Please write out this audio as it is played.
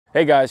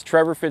Hey guys,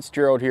 Trevor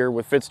Fitzgerald here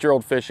with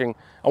Fitzgerald Fishing.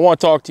 I want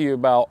to talk to you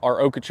about our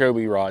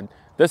Okeechobee rod.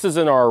 This is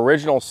in our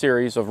original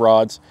series of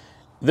rods.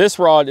 This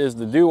rod is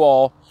the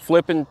do-all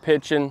flippin'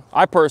 pitchin'.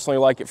 I personally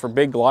like it for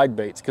big glide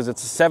baits because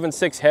it's a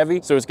 7.6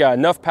 heavy, so it's got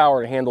enough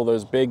power to handle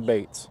those big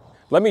baits.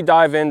 Let me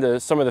dive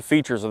into some of the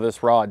features of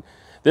this rod.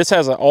 This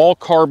has an all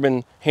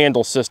carbon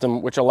handle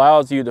system, which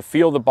allows you to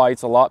feel the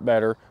bites a lot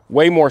better,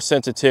 way more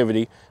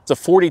sensitivity. It's a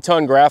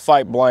 40-ton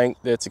graphite blank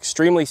that's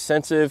extremely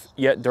sensitive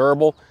yet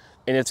durable,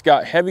 and it's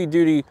got heavy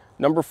duty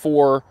number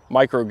 4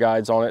 micro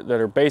guides on it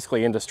that are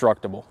basically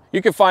indestructible. You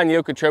can find the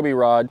Okeechobee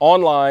rod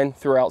online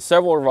throughout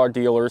several of our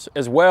dealers,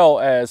 as well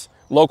as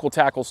local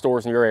tackle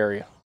stores in your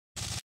area.